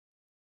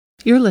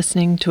You're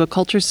listening to a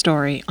culture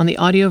story on the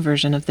audio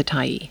version of The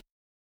Tyee.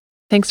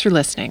 Thanks for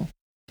listening.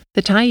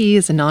 The Tyee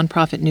is a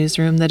nonprofit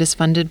newsroom that is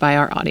funded by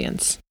our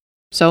audience.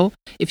 So,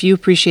 if you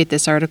appreciate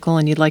this article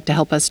and you'd like to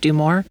help us do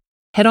more,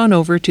 head on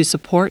over to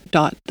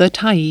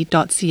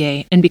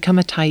support.thetyee.ca and become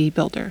a Tyee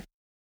builder.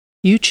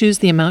 You choose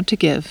the amount to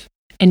give,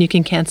 and you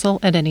can cancel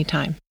at any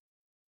time.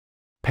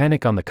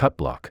 Panic on the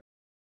Cutblock.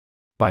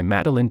 By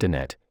Madeline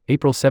Dennett,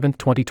 April 7,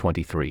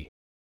 2023.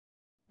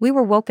 We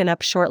were woken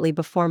up shortly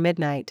before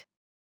midnight.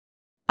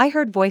 I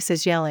heard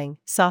voices yelling,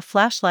 saw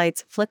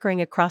flashlights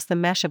flickering across the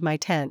mesh of my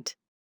tent.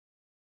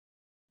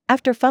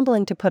 After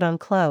fumbling to put on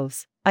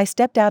clothes, I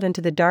stepped out into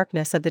the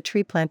darkness of the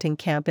tree planting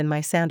camp in my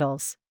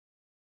sandals.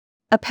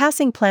 A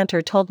passing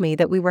planter told me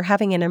that we were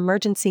having an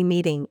emergency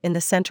meeting in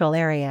the central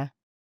area.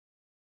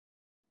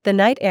 The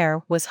night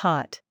air was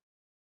hot.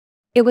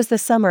 It was the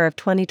summer of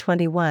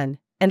 2021,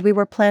 and we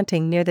were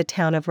planting near the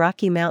town of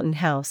Rocky Mountain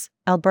House,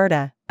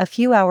 Alberta, a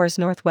few hours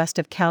northwest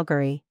of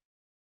Calgary.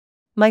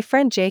 My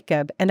friend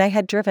Jacob and I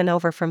had driven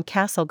over from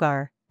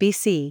Castlegar,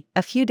 BC,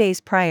 a few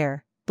days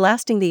prior,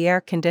 blasting the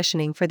air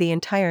conditioning for the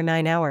entire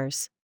 9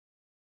 hours.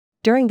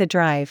 During the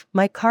drive,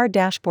 my car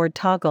dashboard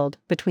toggled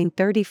between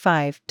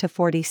 35 to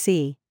 40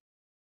 C.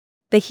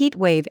 The heat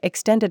wave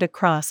extended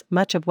across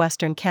much of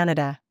Western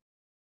Canada.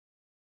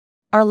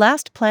 Our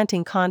last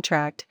planting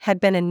contract had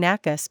been in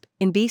Nakusp,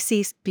 in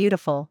BC's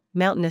beautiful,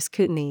 mountainous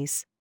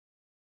Kootenays.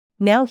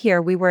 Now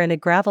here we were in a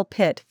gravel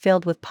pit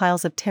filled with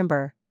piles of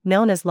timber,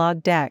 known as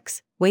log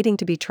decks, waiting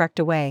to be trucked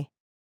away.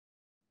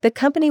 The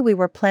company we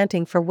were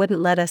planting for wouldn't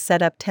let us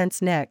set up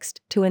tents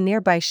next to a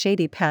nearby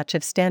shady patch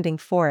of standing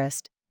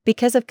forest,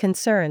 because of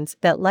concerns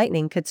that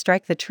lightning could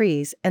strike the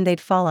trees and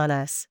they'd fall on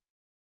us.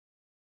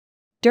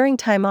 During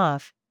time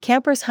off,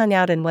 campers hung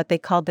out in what they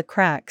called the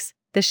cracks,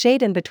 the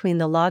shade in between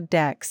the log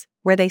decks,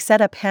 where they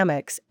set up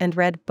hammocks and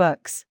read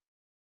books.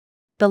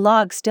 The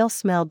logs still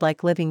smelled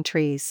like living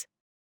trees.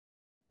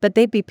 But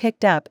they'd be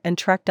picked up and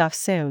trucked off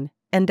soon,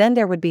 and then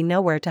there would be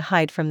nowhere to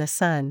hide from the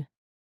sun.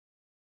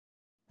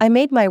 I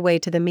made my way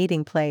to the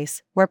meeting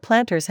place, where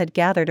planters had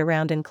gathered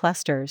around in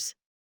clusters.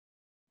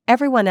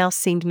 Everyone else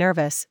seemed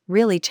nervous,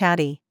 really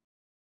chatty.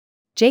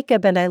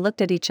 Jacob and I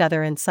looked at each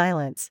other in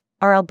silence.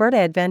 Our Alberta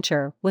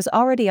adventure was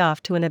already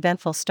off to an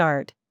eventful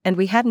start, and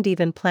we hadn't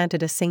even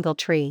planted a single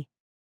tree.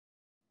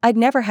 I'd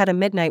never had a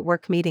midnight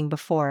work meeting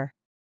before.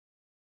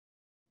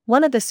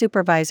 One of the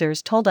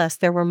supervisors told us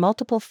there were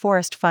multiple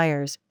forest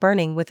fires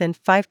burning within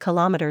 5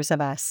 kilometers of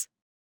us.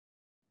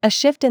 A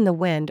shift in the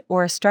wind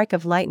or a strike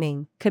of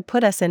lightning could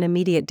put us in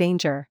immediate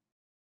danger.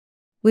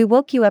 "We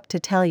woke you up to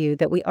tell you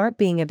that we aren't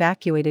being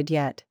evacuated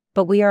yet,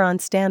 but we are on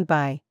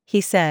standby," he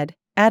said,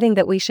 adding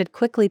that we should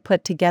quickly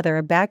put together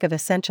a bag of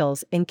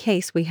essentials in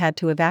case we had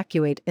to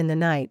evacuate in the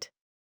night.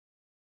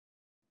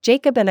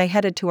 Jacob and I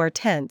headed to our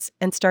tents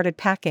and started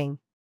packing.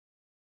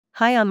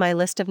 High on my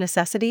list of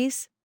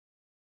necessities?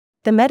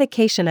 The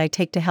medication I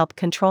take to help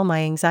control my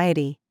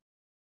anxiety.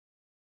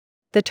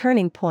 The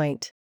turning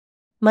point.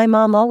 My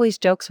mom always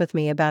jokes with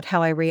me about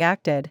how I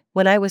reacted,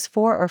 when I was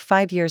 4 or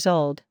 5 years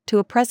old, to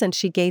a present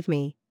she gave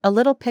me, a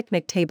little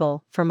picnic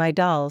table for my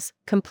dolls,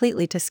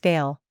 completely to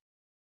scale.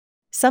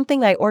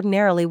 Something I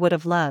ordinarily would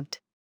have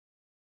loved.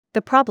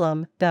 The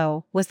problem,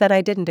 though, was that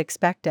I didn't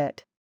expect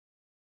it.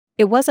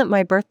 It wasn't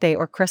my birthday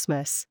or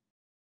Christmas.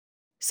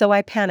 So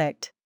I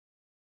panicked.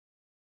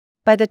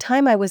 By the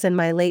time I was in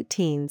my late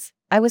teens,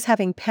 I was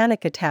having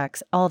panic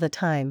attacks all the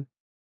time.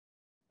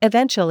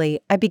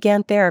 Eventually, I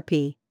began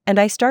therapy, and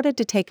I started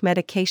to take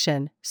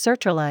medication,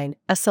 sertraline,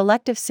 a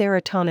selective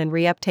serotonin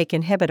reuptake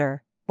inhibitor,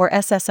 or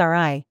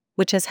SSRI,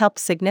 which has helped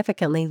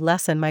significantly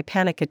lessen my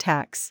panic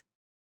attacks.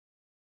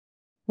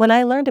 When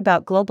I learned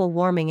about global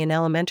warming in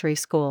elementary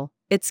school,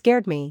 it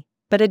scared me,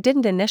 but it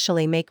didn't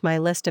initially make my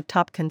list of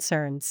top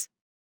concerns.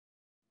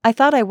 I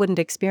thought I wouldn't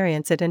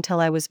experience it until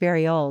I was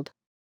very old.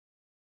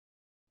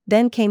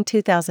 Then came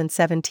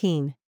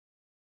 2017.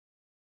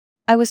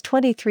 I was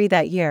 23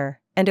 that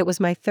year, and it was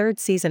my 3rd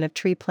season of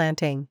tree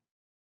planting.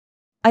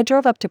 I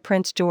drove up to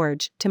Prince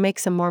George to make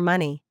some more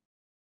money.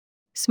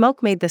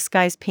 Smoke made the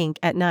skies pink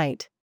at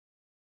night.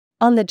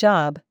 On the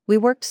job, we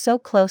worked so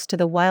close to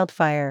the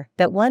wildfire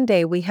that one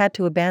day we had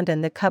to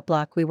abandon the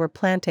cutblock we were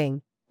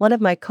planting. One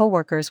of my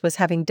coworkers was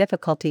having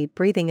difficulty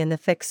breathing in the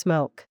thick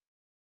smoke.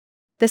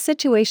 The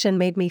situation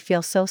made me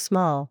feel so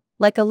small,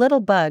 like a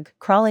little bug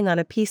crawling on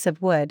a piece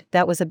of wood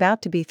that was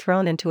about to be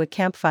thrown into a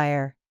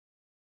campfire.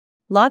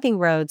 Logging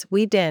roads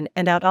weaved in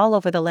and out all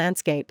over the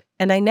landscape,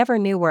 and I never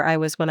knew where I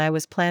was when I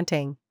was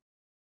planting.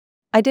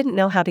 I didn't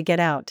know how to get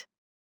out.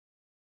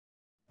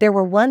 There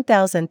were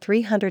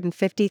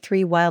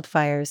 1,353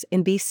 wildfires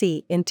in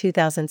BC in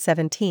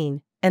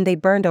 2017, and they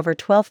burned over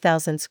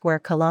 12,000 square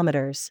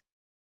kilometers.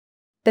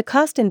 The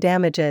cost in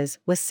damages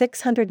was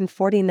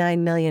 $649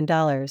 million,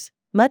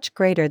 much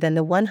greater than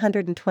the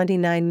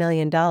 $129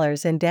 million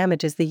in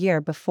damages the year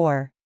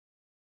before.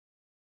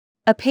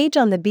 A page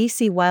on the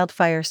BC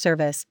Wildfire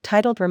Service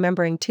titled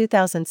Remembering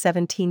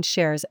 2017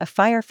 shares a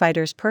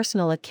firefighter's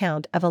personal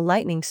account of a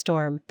lightning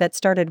storm that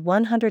started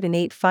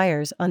 108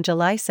 fires on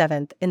July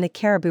 7 in the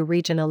Cariboo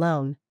region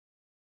alone.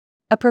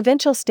 A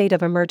provincial state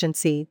of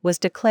emergency was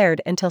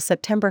declared until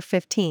September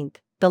 15,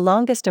 the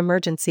longest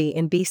emergency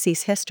in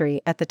BC's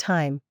history at the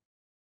time.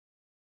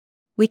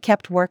 We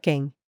kept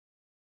working.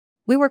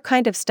 We were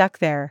kind of stuck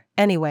there,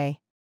 anyway.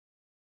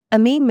 A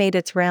meme made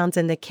its rounds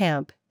in the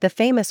camp, the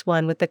famous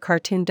one with the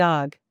cartoon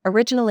dog,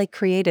 originally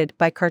created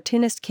by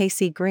cartoonist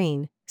K.C.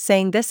 Green,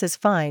 saying "This is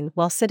fine"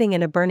 while sitting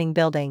in a burning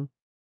building.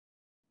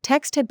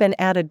 Text had been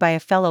added by a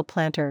fellow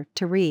planter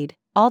to read,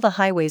 "All the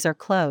highways are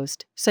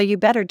closed, so you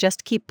better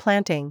just keep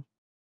planting."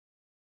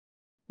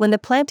 When the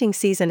planting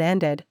season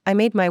ended, I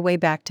made my way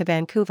back to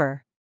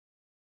Vancouver.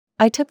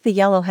 I took the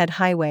Yellowhead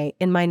Highway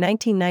in my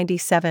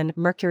 1997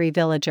 Mercury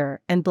Villager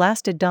and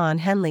blasted Don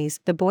Henley's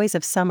 "The Boys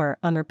of Summer"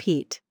 on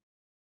repeat.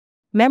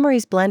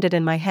 Memories blended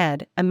in my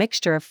head, a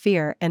mixture of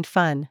fear and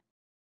fun.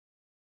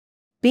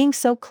 Being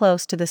so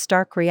close to the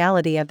stark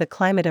reality of the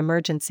climate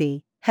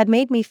emergency had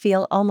made me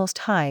feel almost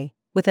high,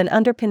 with an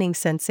underpinning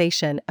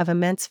sensation of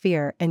immense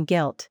fear and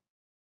guilt.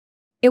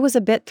 It was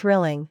a bit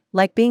thrilling,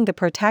 like being the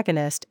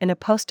protagonist in a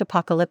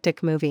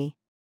post-apocalyptic movie.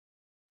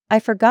 I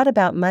forgot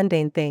about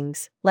mundane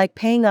things, like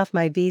paying off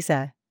my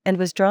visa, and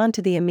was drawn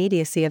to the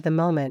immediacy of the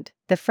moment,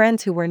 the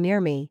friends who were near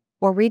me,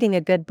 or reading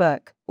a good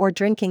book, or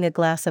drinking a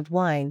glass of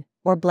wine,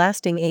 or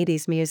blasting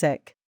 80s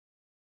music.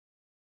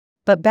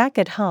 But back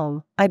at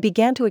home, I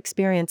began to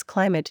experience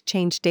climate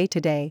change day to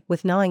day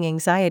with gnawing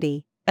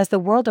anxiety, as the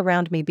world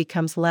around me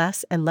becomes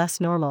less and less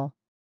normal.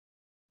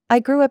 I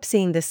grew up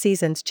seeing the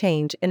seasons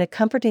change in a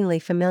comfortingly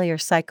familiar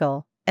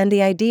cycle, and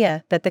the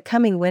idea that the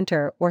coming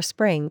winter or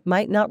spring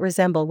might not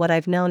resemble what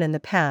I've known in the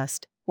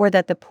past, or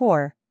that the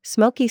poor,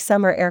 smoky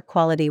summer air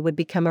quality would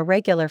become a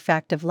regular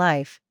fact of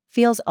life,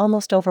 feels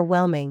almost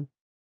overwhelming.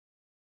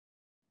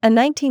 A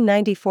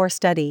 1994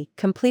 study,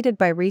 completed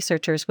by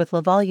researchers with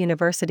Laval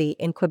University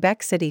in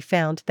Quebec City,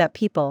 found that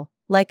people,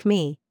 like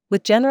me,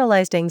 with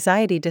generalized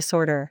anxiety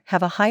disorder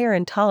have a higher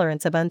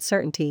intolerance of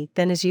uncertainty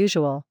than is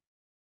usual.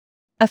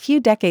 A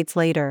few decades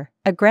later,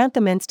 a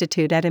Grantham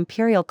Institute at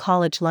Imperial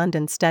College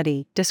London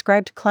study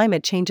described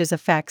climate change's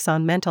effects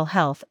on mental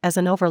health as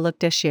an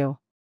overlooked issue.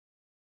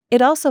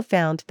 It also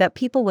found that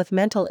people with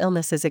mental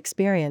illnesses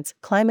experience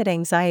climate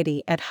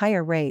anxiety at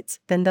higher rates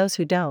than those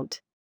who don't.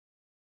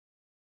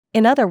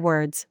 In other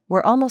words,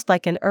 we're almost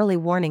like an early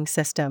warning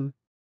system.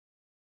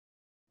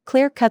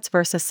 Clear cuts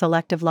versus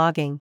selective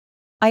logging.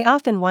 I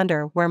often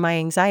wonder where my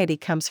anxiety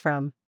comes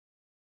from.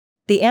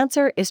 The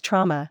answer is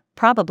trauma,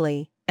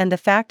 probably, and the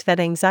fact that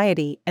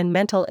anxiety and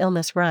mental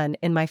illness run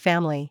in my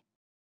family.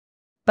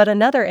 But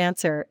another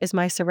answer is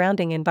my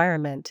surrounding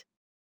environment.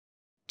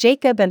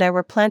 Jacob and I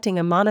were planting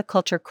a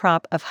monoculture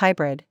crop of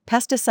hybrid,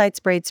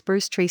 pesticide-sprayed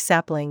spruce tree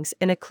saplings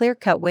in a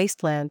clear-cut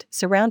wasteland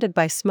surrounded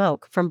by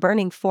smoke from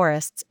burning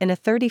forests in a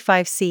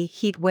 35°C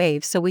heat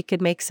wave so we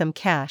could make some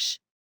cash.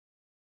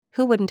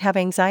 Who wouldn't have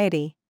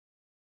anxiety?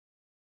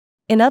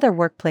 In other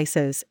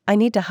workplaces, I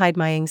need to hide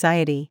my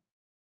anxiety.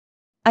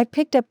 I've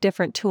picked up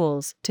different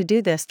tools to do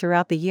this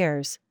throughout the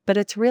years, but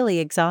it's really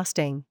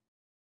exhausting.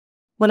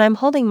 When I'm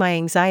holding my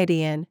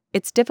anxiety in,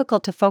 it's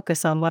difficult to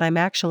focus on what I'm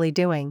actually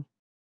doing.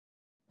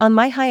 On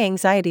my high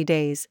anxiety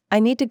days,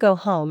 I need to go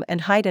home and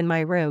hide in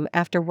my room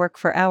after work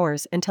for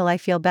hours until I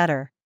feel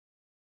better.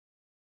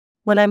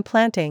 When I'm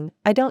planting,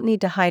 I don't need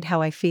to hide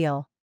how I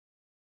feel.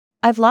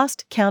 I've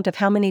lost count of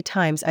how many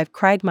times I've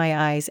cried my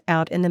eyes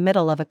out in the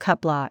middle of a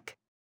cutblock.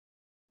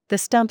 The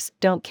stumps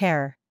don't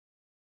care.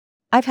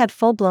 I've had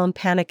full-blown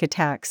panic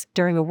attacks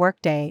during a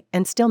workday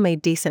and still made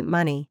decent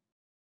money.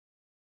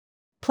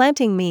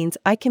 Planting means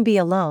I can be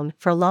alone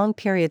for long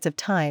periods of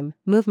time,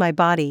 move my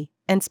body,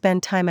 and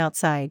spend time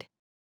outside.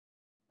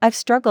 I've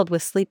struggled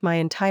with sleep my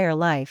entire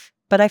life,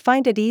 but I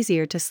find it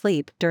easier to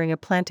sleep during a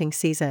planting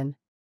season.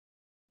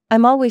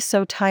 I'm always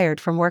so tired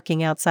from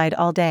working outside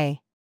all day.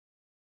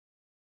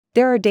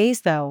 There are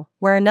days, though,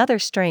 where another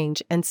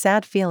strange and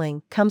sad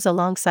feeling comes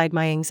alongside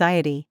my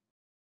anxiety.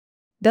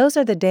 Those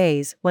are the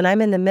days when I'm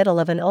in the middle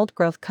of an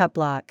old-growth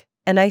cutblock,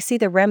 and I see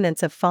the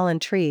remnants of fallen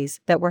trees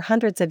that were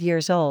hundreds of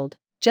years old,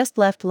 just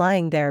left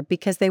lying there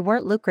because they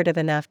weren't lucrative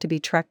enough to be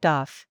trucked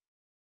off.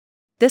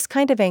 This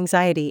kind of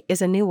anxiety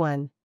is a new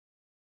one.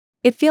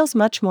 It feels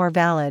much more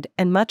valid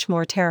and much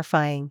more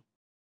terrifying.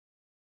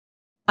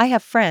 I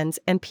have friends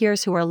and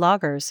peers who are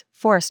loggers,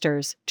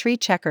 foresters, tree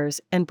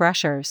checkers, and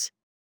brushers.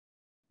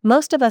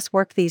 Most of us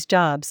work these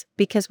jobs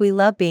because we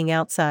love being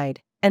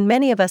outside, and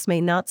many of us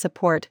may not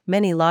support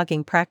many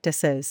logging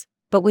practices,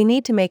 but we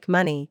need to make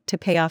money to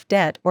pay off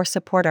debt or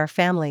support our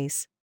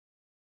families.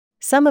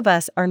 Some of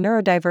us are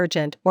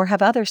neurodivergent or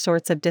have other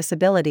sorts of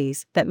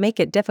disabilities that make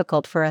it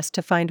difficult for us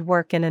to find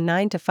work in a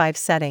 9-to-5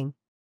 setting.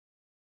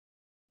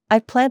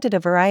 I've planted a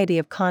variety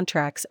of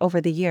contracts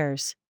over the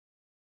years.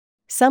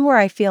 Some where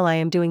I feel I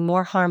am doing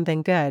more harm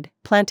than good,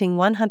 planting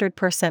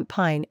 100%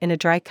 pine in a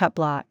dry cut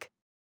block.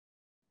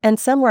 And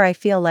some where I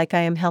feel like I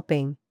am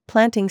helping,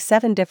 planting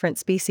 7 different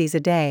species a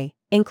day,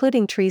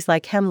 including trees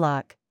like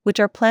hemlock, which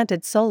are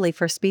planted solely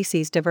for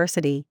species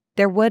diversity.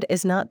 Their wood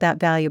is not that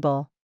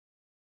valuable.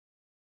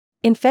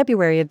 In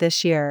February of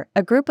this year,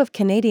 a group of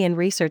Canadian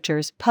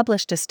researchers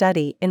published a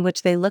study in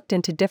which they looked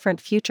into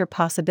different future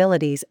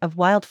possibilities of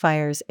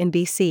wildfires in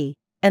BC,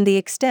 and the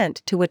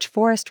extent to which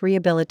forest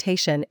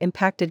rehabilitation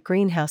impacted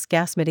greenhouse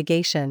gas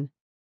mitigation.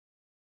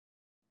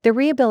 The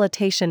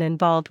rehabilitation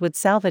involved wood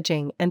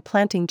salvaging and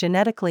planting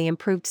genetically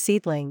improved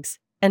seedlings,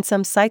 and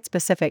some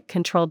site-specific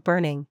controlled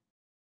burning.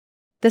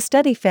 The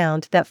study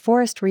found that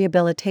forest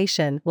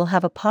rehabilitation will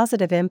have a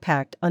positive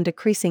impact on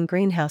decreasing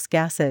greenhouse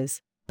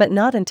gases, but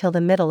not until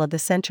the middle of the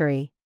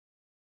century.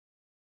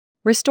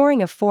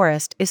 Restoring a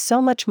forest is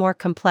so much more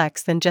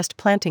complex than just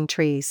planting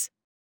trees.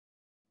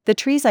 The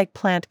trees I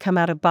plant come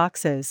out of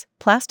boxes,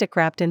 plastic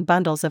wrapped in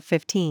bundles of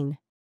 15.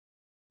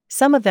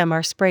 Some of them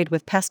are sprayed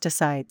with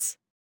pesticides.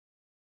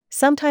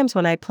 Sometimes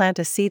when I plant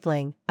a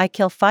seedling, I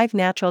kill 5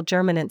 natural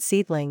germinant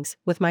seedlings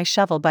with my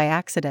shovel by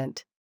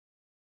accident.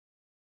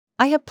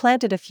 I have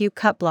planted a few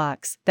cut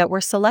blocks that were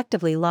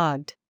selectively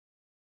logged.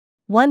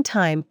 One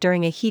time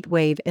during a heat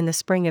wave in the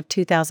spring of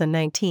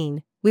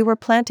 2019, we were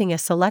planting a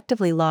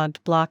selectively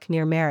logged block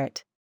near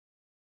Merritt.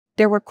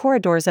 There were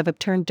corridors of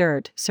upturned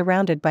dirt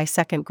surrounded by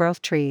second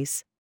growth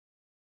trees.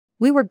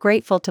 We were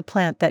grateful to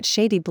plant that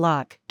shady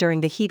block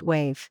during the heat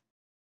wave.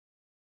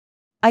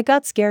 I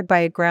got scared by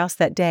a grouse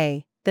that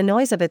day. The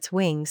noise of its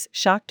wings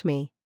shocked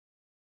me.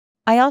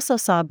 I also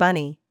saw a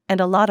bunny,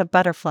 and a lot of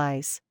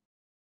butterflies.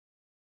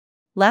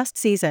 Last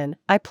season,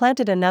 I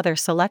planted another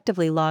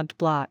selectively logged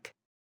block.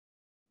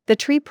 The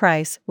tree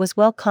price was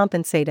well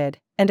compensated,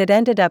 and it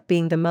ended up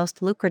being the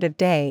most lucrative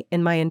day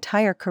in my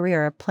entire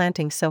career of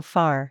planting so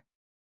far.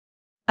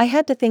 I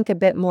had to think a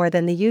bit more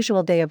than the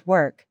usual day of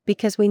work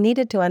because we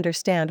needed to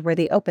understand where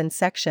the open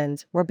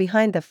sections were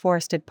behind the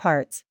forested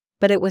parts,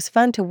 but it was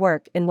fun to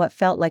work in what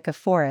felt like a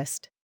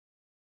forest.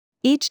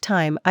 Each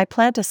time I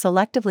plant a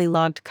selectively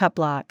logged cut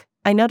block,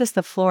 I notice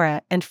the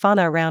flora and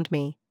fauna around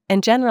me,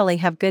 and generally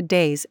have good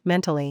days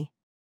mentally.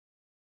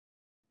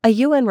 A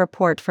UN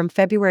report from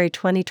February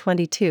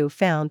 2022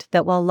 found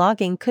that while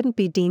logging couldn't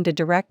be deemed a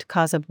direct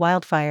cause of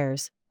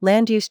wildfires,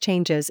 land use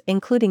changes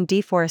including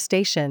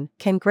deforestation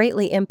can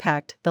greatly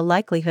impact the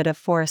likelihood of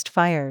forest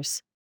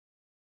fires.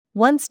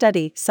 One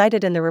study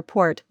cited in the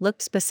report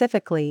looked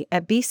specifically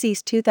at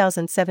BC's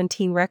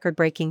 2017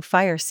 record-breaking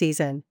fire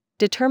season,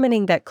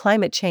 determining that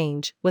climate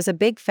change was a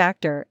big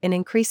factor in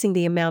increasing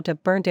the amount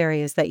of burnt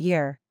areas that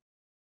year.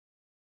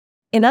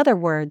 In other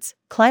words,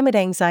 climate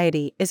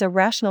anxiety is a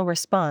rational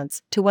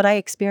response to what I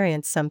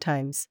experience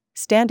sometimes,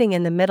 standing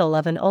in the middle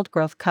of an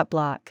old-growth cut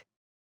block.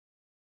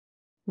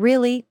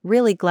 Really,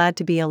 really glad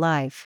to be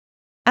alive.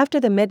 After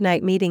the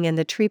midnight meeting in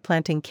the tree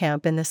planting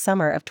camp in the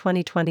summer of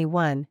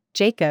 2021,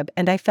 Jacob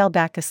and I fell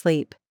back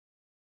asleep.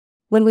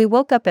 When we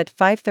woke up at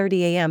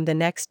 5:30 a.m. the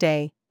next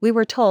day, we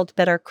were told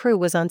that our crew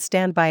was on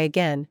standby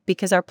again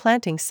because our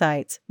planting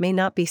sites may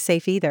not be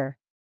safe either.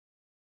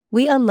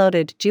 We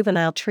unloaded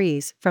juvenile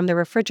trees from the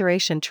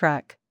refrigeration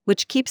truck,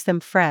 which keeps them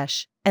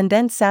fresh, and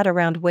then sat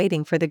around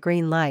waiting for the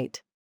green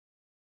light.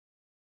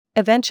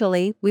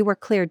 Eventually, we were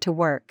cleared to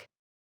work.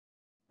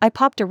 I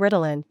popped a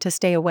Ritalin to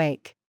stay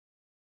awake.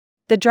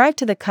 The drive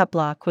to the cut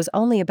block was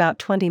only about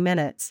 20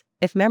 minutes,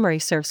 if memory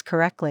serves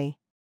correctly.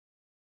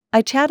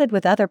 I chatted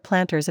with other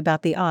planters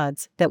about the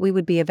odds that we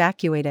would be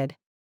evacuated.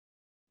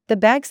 The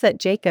bags that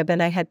Jacob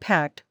and I had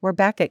packed were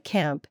back at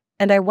camp,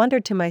 and I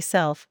wondered to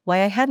myself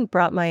why I hadn't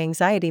brought my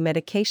anxiety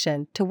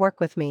medication to work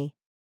with me.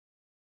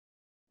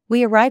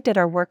 We arrived at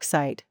our work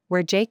site,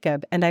 where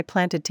Jacob and I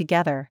planted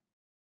together.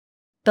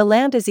 The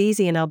land is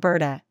easy in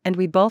Alberta, and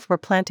we both were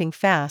planting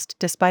fast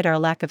despite our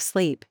lack of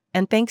sleep,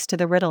 and thanks to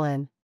the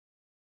Ritalin.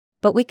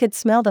 But we could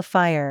smell the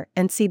fire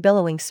and see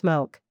billowing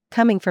smoke,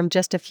 coming from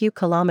just a few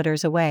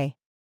kilometers away.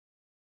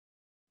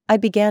 I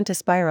began to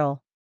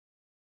spiral.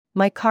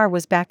 My car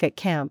was back at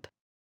camp.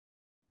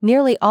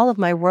 Nearly all of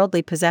my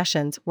worldly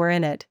possessions were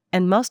in it,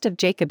 and most of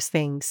Jacob's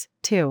things,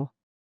 too.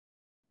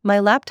 My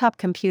laptop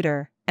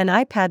computer, an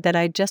iPad that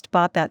I'd just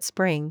bought that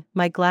spring,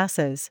 my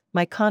glasses,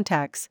 my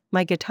contacts,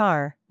 my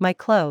guitar, my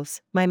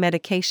clothes, my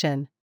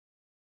medication.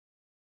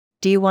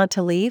 "Do you want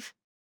to leave?"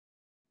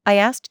 I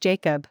asked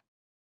Jacob.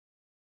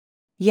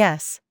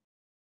 "Yes,"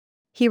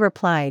 he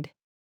replied.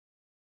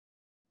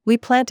 We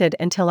planted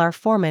until our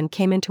foreman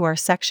came into our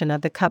section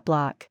of the cut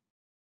block.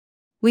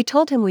 We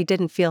told him we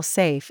didn't feel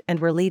safe and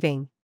were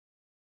leaving.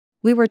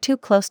 We were too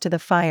close to the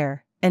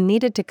fire, and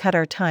needed to cut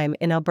our time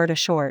in Alberta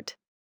short.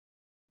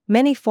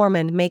 Many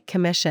foremen make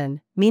commission,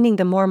 meaning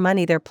the more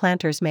money their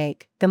planters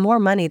make, the more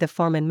money the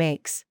foreman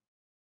makes.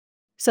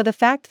 So the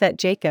fact that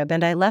Jacob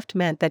and I left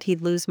meant that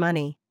he'd lose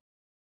money.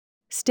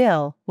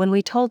 Still, when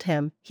we told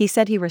him, he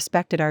said he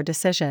respected our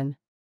decision.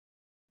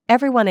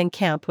 Everyone in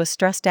camp was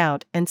stressed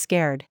out and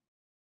scared.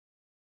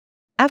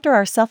 After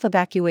our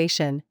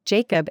self-evacuation,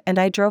 Jacob and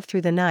I drove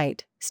through the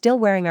night, still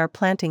wearing our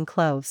planting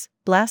clothes,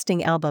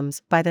 blasting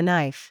albums by the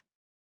knife.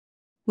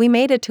 We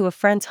made it to a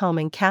friend's home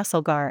in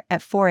Castlegar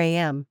at 4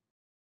 a.m.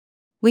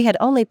 We had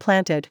only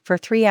planted for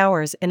 3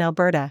 hours in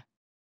Alberta.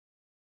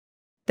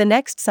 The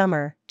next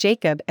summer,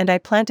 Jacob and I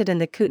planted in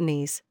the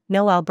Kootenays,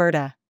 no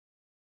Alberta.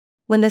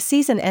 When the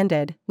season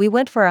ended, we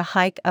went for a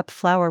hike up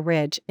Flower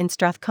Ridge in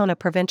Strathcona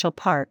Provincial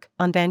Park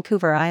on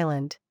Vancouver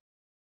Island.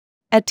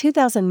 At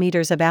 2,000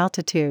 meters of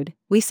altitude,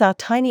 we saw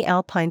tiny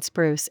alpine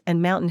spruce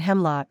and mountain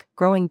hemlock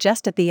growing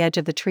just at the edge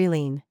of the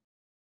treeline.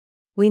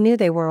 We knew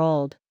they were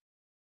old.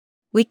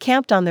 We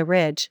camped on the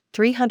ridge,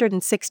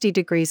 360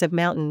 degrees of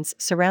mountains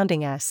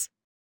surrounding us.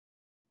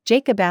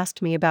 Jacob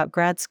asked me about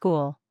grad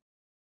school.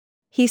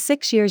 He's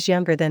 6 years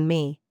younger than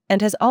me,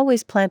 and has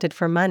always planted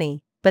for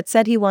money, but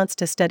said he wants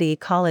to study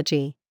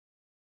ecology.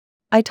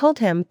 I told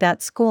him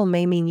that school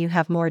may mean you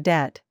have more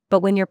debt,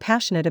 but when you're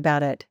passionate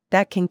about it,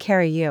 that can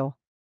carry you.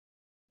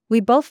 We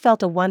both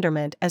felt a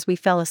wonderment as we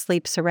fell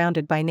asleep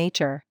surrounded by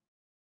nature.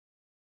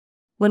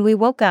 When we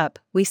woke up,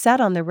 we sat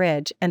on the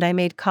ridge and I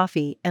made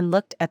coffee and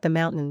looked at the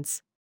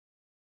mountains.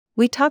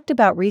 We talked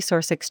about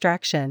resource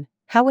extraction,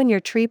 how when you're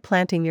tree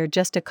planting you're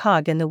just a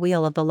cog in the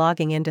wheel of the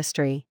logging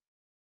industry.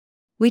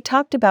 We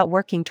talked about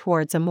working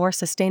towards a more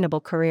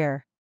sustainable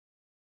career.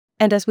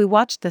 And as we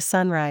watched the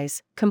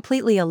sunrise,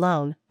 completely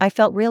alone, I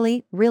felt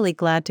really, really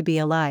glad to be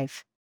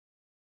alive.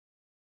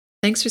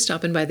 Thanks for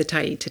stopping by the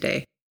Tyee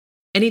today.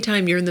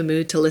 Anytime you're in the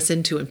mood to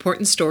listen to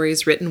important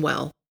stories written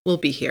well, we'll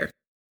be here.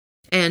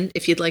 And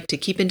if you'd like to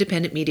keep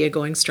independent media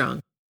going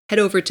strong, head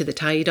over to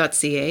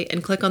thetyee.ca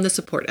and click on the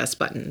Support Us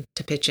button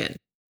to pitch in.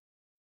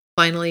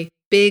 Finally,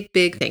 big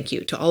thank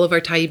you to all of our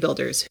Tyee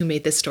builders who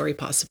made this story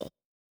possible.